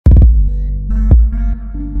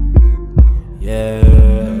Yeah,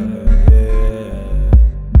 yeah,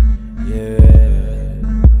 yeah.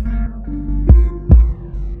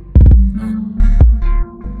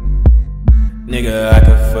 Nigga, I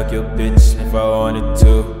could fuck your bitch if I wanted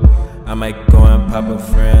to. I might go and pop her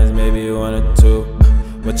friends, maybe one or two.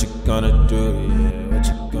 What you gonna do? Yeah, what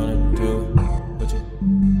you gonna do? What you?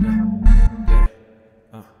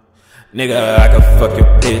 Yeah. Nigga, I could fuck your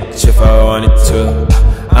bitch if I wanted to.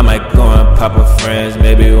 I might go and pop her friends,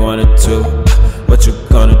 maybe one or two. What you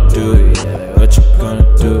gonna do? Yeah, what you gonna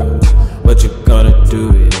do? What you gonna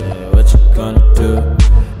do? Yeah, what you gonna do?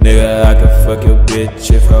 Nigga, I could fuck your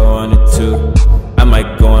bitch if I wanted to. I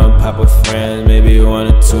might go and pop her friends, maybe one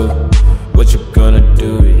or two. What you gonna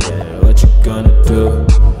do? Yeah, what you gonna do?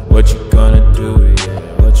 What you gonna do? Yeah,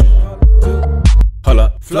 what you gonna do? Hold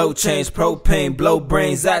up. Flow change, propane, blow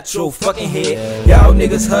brains out your fucking head. Y'all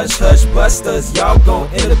niggas hush hush busters, y'all gon'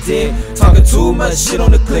 end up dead. Talking too much shit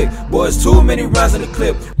on the clip, boys, too many rounds in the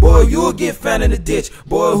clip. Boy, you'll get found in the ditch.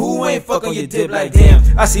 Boy, who ain't fuck on your dip like damn?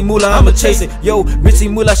 I see Moolah, I'ma chase it. Yo, bitch,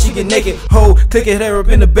 Moolah, she get naked. Ho, click it, her up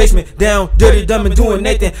in the basement. Down, dirty, dumb, and doing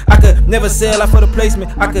Nathan. I could never sell out for the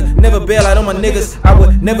placement. I could never bail out on my niggas. I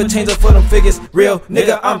would never change up for them figures. Real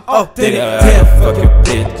nigga, I'm authentic. Damn, fuck your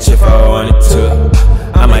bitch if I wanted to.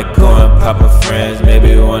 I might go and pop her friends,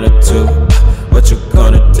 maybe one or two. What you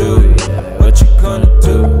gonna do? Yeah, what you gonna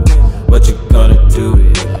do? What you gonna do?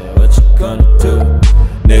 Yeah, what you gonna do?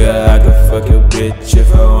 Nigga, I could fuck your bitch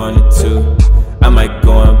if I wanted to. I might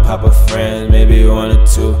go and pop her friends, maybe one or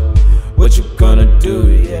two. What you gonna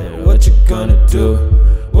do? Yeah, what you gonna do?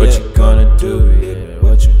 What you gonna do? Yeah,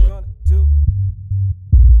 what you gonna do?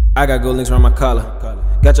 I got gold links around my collar.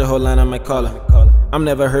 Got your whole line on my collar. I'm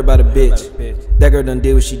never hurt by the bitch. That girl done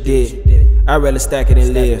did what she did. I'd rather stack it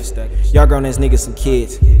and live. Y'all grown ass niggas some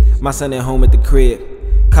kids. My son at home at the crib.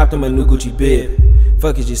 Copped him a new Gucci bib.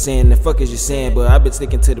 Fuck is you saying, the fuck is you saying? But I've been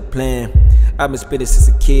sticking to the plan. I've been spitting since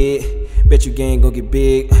a kid. Bet you gang gon' get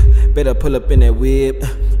big. Better pull up in that whip.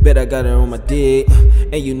 Bet I got her on my dick.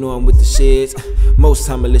 And you know I'm with the shits. Most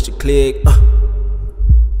time I let you click.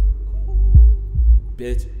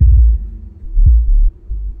 Bitch.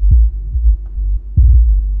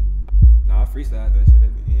 Nah, I freestyle that shit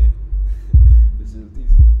at the end. This is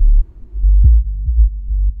decent.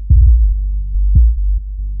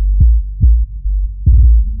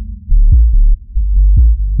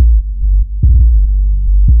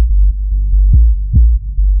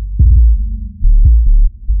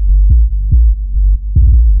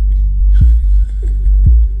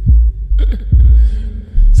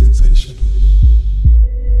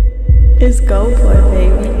 It's Gxldboy,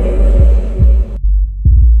 baby.